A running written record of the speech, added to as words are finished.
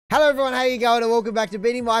Hello everyone, how you going? And welcome back to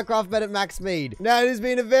beating Minecraft but at max speed. Now, it has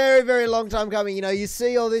been a very, very long time coming. You know, you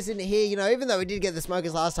see all this in here, you know, even though we did get the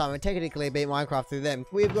smokers last time and technically beat Minecraft through them,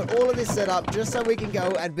 we've got all of this set up just so we can go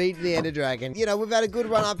and beat the Ender Dragon. You know, we've had a good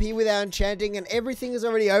run up here with our enchanting and everything is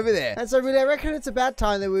already over there. And so really, I reckon it's about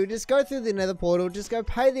time that we would just go through the Nether portal, just go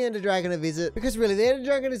pay the Ender Dragon a visit, because really, the Ender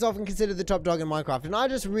Dragon is often considered the top dog in Minecraft, and I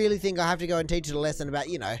just really think I have to go and teach it a lesson about,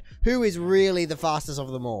 you know, who is really the fastest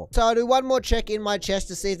of them all. So I'll do one more check in my chest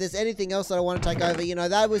to see if there's anything else that I want to take over. You know,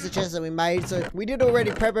 that was the chest that we made, so we did already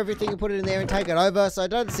prep everything and put it in there and take it over, so I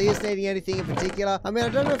don't see us needing anything in particular. I mean, I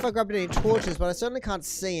don't know if I grabbed any torches, but I certainly can't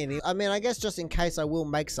see any. I mean, I guess just in case I will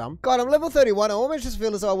make some. God, I'm level 31. I almost just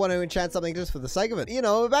feel as though I want to enchant something just for the sake of it. You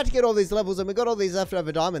know, I'm about to get all these levels and we got all these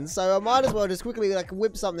leftover diamonds, so I might as well just quickly like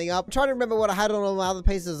whip something up. I'm trying to remember what I had on all my other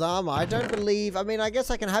pieces of armor. I don't believe, I mean, I guess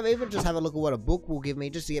I can even just have a look at what a book will give me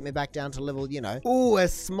just to get me back down to level, you know. Ooh, a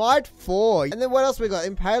smite 4. And then what else we got?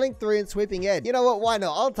 Impaling 3 and sweeping edge. You know what? Why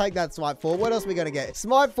not? I'll take that smite 4. What else are we gonna get?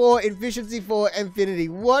 Smite 4, efficiency 4, infinity.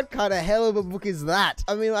 What kind of hell of a book is that?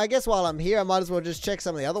 I mean, I guess while I'm here, I might as well just check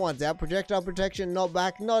some of the other ones out. Projectile protection, not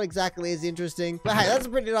back, not exactly as interesting. But hey, that's a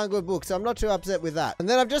pretty darn good book, so I'm not too upset with that. And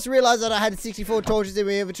then I've just realized that I had 64 torches in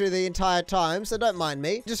my inventory the entire time, so don't mind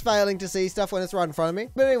me. Just failing to see stuff when it's right in front of me.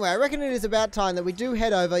 But anyway, I reckon it is about time that we do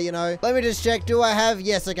head over, you know. Let me just check. Do I have?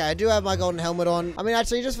 Yes, okay. I do have my golden helmet on. I mean,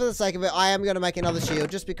 actually, just for the sake of it, I am going to make another shield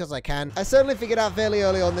just because I can. I certainly figured out fairly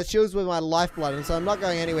early on that shields were my lifeblood, and so I'm not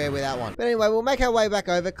going anywhere with that one. But anyway, we'll make our way back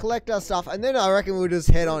over, collect our stuff, and then I reckon we'll just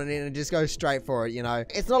head on in and just go straight for it, you know.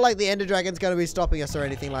 It's not like the Ender Dragon's going to be stopping us or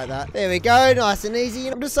anything like that. There we go. Nice and easy.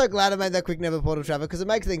 I'm just so glad I made that quick Nether portal travel because it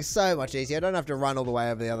makes things so much easier. I don't have to run all the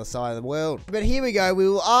way over the other side of the world. But here we go. We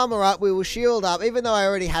will armor up. We will shield up. Even though I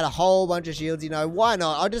already had a whole bunch of shields, you know, why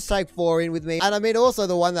not? I'll just take 4 in with me. And I mean, also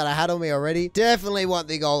the one that I had on me already. Definitely want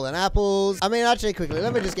the golden apples. I mean, actually, quickly,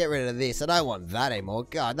 let me just get rid of this. I don't want that anymore.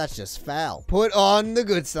 God, that's just foul. Put on the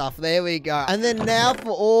good stuff. There we go. And then now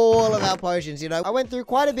for all of our potions, you know, I went through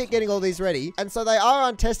quite a bit getting all these ready. And so they are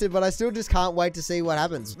untested, but I still just can't wait to see what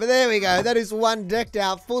happens. But there we go. That is one decked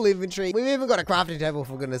out full inventory. We've even got a crafting table,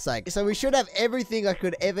 for goodness sake. So we should have everything I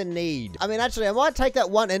could ever need. I mean, actually, I might take that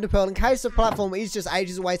one ender pearl in case the platform is just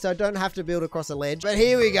ages away, so I don't have to build across a ledge. But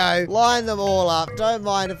here we go. Line them all up. Don't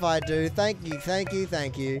mind if I do. Thank you, thank you,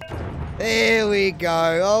 thank you. There we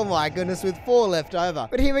go. Oh my goodness, with 4 left over.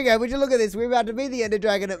 But here we go. Would you look at this? We're about to be the Ender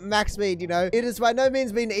Dragon at max speed, you know. It has by no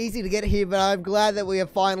means been easy to get here, but I'm glad that we are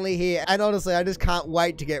finally here. And honestly, I just can't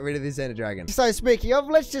wait to get rid of this Ender Dragon. So speaking of,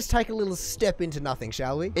 let's just take a little step into nothing,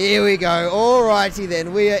 shall we? Here we go. Alrighty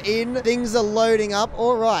then. We are in. Things are loading up.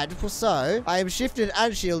 Alright. So, I am shifted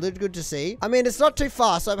and shielded. Good to see. I mean, it's not too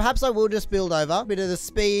far, so perhaps I will just build over. Bit of the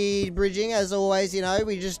speed bridging, as always, you know.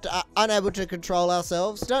 We just are unable to control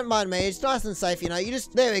ourselves. Don't mind me. It's nice and safe, you know. You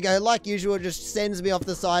just, there we go. Like usual, it just sends me off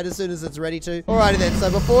the side as soon as it's ready to. Alrighty then.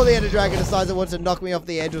 So, before the Ender Dragon decides it wants to knock me off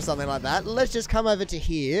the edge or something like that, let's just come over to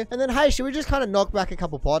here. And then, hey, should we just kind of knock back a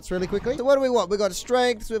couple pots really quickly? So, what do we want? We've got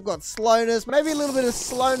strength. We've got slowness. Maybe a little bit of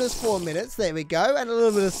slowness 4 minutes. There we go. And a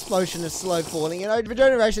little bit of motion of slow falling. You know,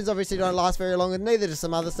 regenerations obviously don't last very long, and neither do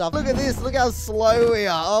some other stuff. Look at this. Look how slow we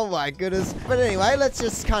are. Oh my goodness. But anyway, let's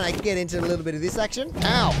just kind of get into a little bit of this action.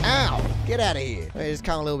 Ow, ow. Get out of here. We just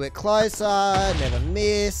come a little bit closer. Never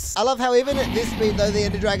miss. I love how even at this speed, though, the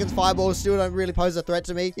Ender Dragon's fireballs still don't really pose a threat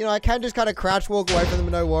to me. You know, I can just kind of crouch walk away from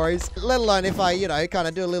them, no worries. Let alone if I, you know, kind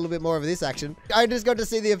of do a little bit more of this action. I just got to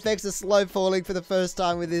see the effects of slow falling for the first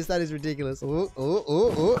time with this. That is ridiculous. Ooh, ooh,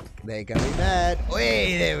 ooh, ooh. They're gonna be mad.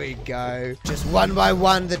 Wait, there we go. Just one by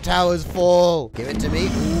one, the towers fall. Give it to me.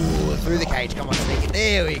 Ooh, through the cage. Come on, sneak it.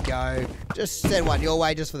 There we go. Just send one your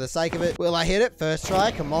way just for the sake of it. Will I hit it? First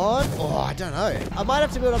try. Come on. Oh, I don't know. I might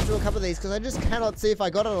have to build up to a couple of these because I just cannot see if I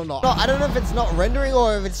got it or not. No, I don't know if it's not rendering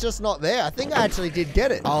or if it's just not there. I think I actually did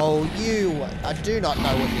get it. Oh, I do not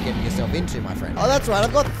know what you're getting yourself into, my friend. Oh, that's right.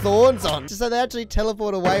 I've got thorns on. Just so they actually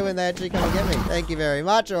teleport away when they actually come and get me. Thank you very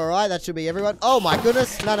much. All right. That should be everyone. Oh, my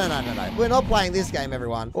goodness. No, no, no, no, no. We're not playing this game,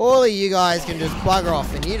 everyone. All of you guys can just bugger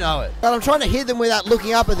off and you know it. But I'm trying to hit them without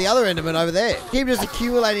looking up at the other Enderman over there. Keep just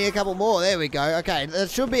accumulating a couple more. There we go. Okay.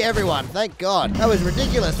 That should be everyone. Thank God. That was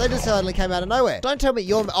ridiculous. They just suddenly came out of nowhere. Don't tell me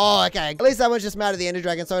you're... Oh, okay. At least that one's just mad at the Ender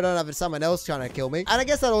Dragon, so I don't have someone else trying to kill me. And I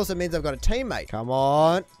guess that also means I've got a teammate. Come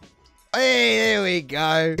on. Hey, there we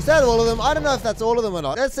go. Is that all of them? I don't know if that's all of them or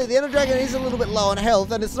not. Let's see. The Ender Dragon is a little bit low on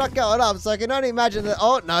health, and it's not going up, so I can only imagine that...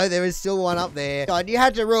 Oh, no, there is still one up there. God, you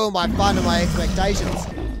had to ruin my fun and my expectations.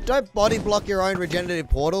 Don't body block your own regenerative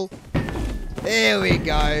portal. There we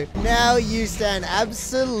go. Now you stand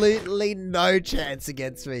absolutely no chance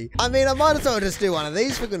against me. I mean, I might as well just do one of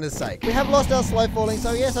these for goodness sake. We have lost our slow falling,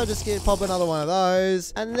 so yes, I'll just pop another one of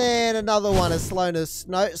those. And then another one of slowness.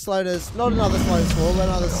 No, slowness. Not another slowness 4, but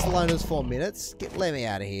another slowness 4 minutes. Let me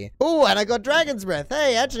out of here. Oh, and I got dragon's breath.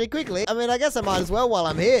 Hey, actually, quickly. I mean, I guess I might as well while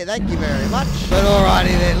I'm here. Thank you very much. But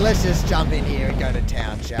alrighty then, let's just jump in here and go to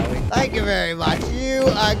town, shall we? Thank you very much. You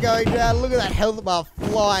are going down. Look at that health bar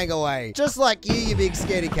flying away. Just like you big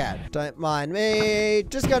scaredy cat. Don't mind me.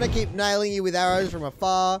 Just gonna keep nailing you with arrows from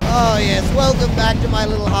afar. Oh yes, welcome back to my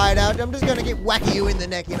little hideout. I'm just gonna keep whacking you in the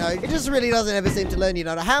neck, you know. It just really doesn't ever seem to learn, you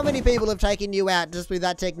know. How many people have taken you out just with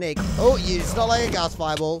that technique? Oh, it's not like a gas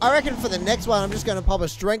fireball. I reckon for the next one, I'm just gonna pop a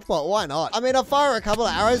strength pot. Why not? I mean, I'll fire a couple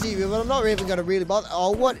of arrows at you, but I'm not even gonna really bother.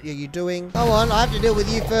 Oh, what are you doing? Come on, I have to deal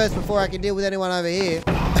with you first before I can deal with anyone over here.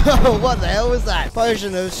 Oh, what the hell was that?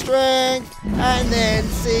 Potion of strength, and then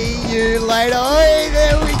see you later. Hey,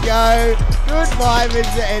 there we go. Goodbye,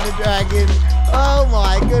 Mr. Ender Dragon. Oh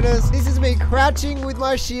my goodness. This is me crouching with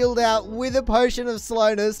my shield out with a potion of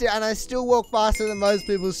slowness, and I still walk faster than most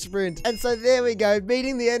people sprint. And so there we go.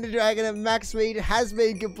 Beating the Ender Dragon at max speed has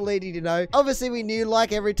been completed, you know. Obviously, we knew,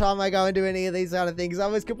 like every time I go and do any of these kind of things, I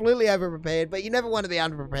was completely over-prepared, but you never want to be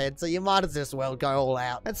underprepared, so you might as well go all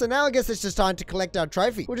out. And so now I guess it's just time to collect our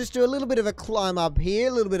trophy. We'll just do a little bit of a climb up here,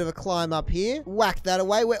 a little bit of a climb up here. Whack that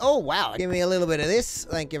away. Oh, wow. Give me a little bit of this.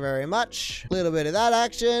 Thank you very much. A little bit of that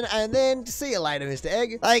action, and then see you later, Mr.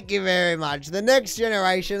 Egg. Thank you very much. The next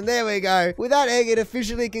generation. There we go. With that egg, it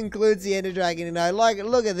officially concludes the Ender Dragon, you know. Like,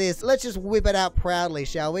 look at this. Let's just whip it out proudly,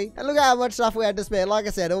 shall we? And look at how much stuff we had to spare. Like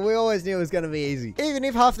I said, we always knew it was going to be easy. Even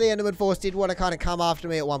if half the Enderman Force did want to kind of come after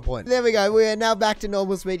me at one point. There we go. We are now back to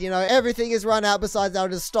normal speed, you know. Everything is run out besides our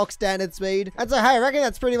just stock standard speed. And so, hey, I reckon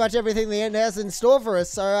that's pretty much everything the end has in store for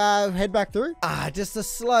us. So, head back through. Just the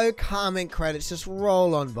slow, calming credits just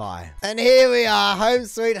roll on by. And here we are, home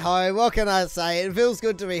sweet home. What can I say? It feels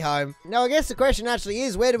good to be home. Now, I guess the question actually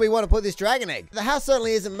is, where do we want to put this dragon egg? The house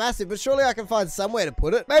certainly isn't massive, but surely I can find somewhere to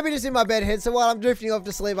put it. Maybe just in my bed head, so while I'm drifting off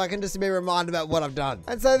to sleep, I can just be reminded about what I've done.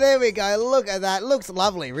 And so there we go. Look at that. Looks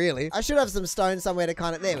lovely, really. I should have some stone somewhere to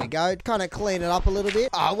kind of, there we go, kind of clean it up a little bit.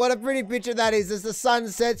 Oh, what a pretty picture that is. As the sun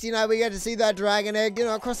sets, you know, we get to see that dragon egg, you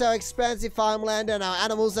know, across our expansive farmland and our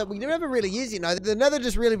animals that we never really use, you know. The nether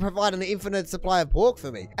just really provide an infinite supply of pork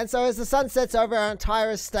for me. And so as the sun sets over our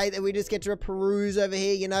entire estate that we just get to peruse over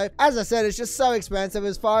here, you know, as I said, it's just so expansive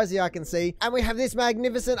as far as the eye can see. And we have this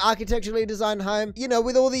magnificent architecturally designed home, you know,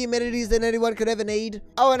 with all the amenities that anyone could ever need.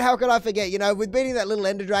 Oh, and how could I forget, you know, with beating that little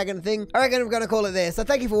Ender Dragon thing, I reckon I'm going to call it there. So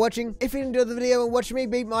thank you for watching. If you enjoyed the video and watched me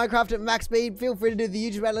beat Minecraft at max speed, feel free to do the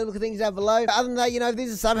YouTube little things down below. Other than that, you know, if this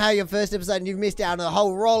is somehow your first episode and you've missed out on the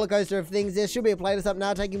whole roller coaster of things, there should be a playlist up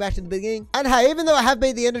now taking you back to the beginning. And hey, even though I have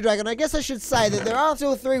beat the Ender Dragon, I guess I should say that there are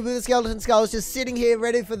still 3 Wither skeleton skulls just sitting here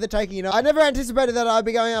ready for the taking, you know. I never anticipated that I'd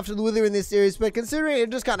be going after the Wither in this series, but considering it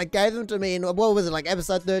just kind of gave them to me in, what was it, like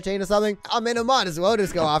episode 13 or something, I mean, I might as well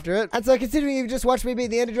just go after it. And so considering you've just watched me beat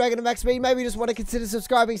the Ender Dragon at max speed, maybe you just want to consider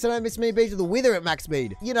subscribing so don't miss me beat the Wither at max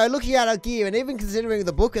speed. You know, looking at our gear and even considering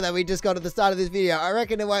the booker that we just got at the start of this video, I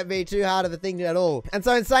reckon it won't be too hard of a thing at all. And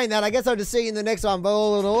so in saying that, I guess I'll just see you in the next one, but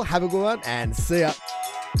all in all, have a good one and see ya.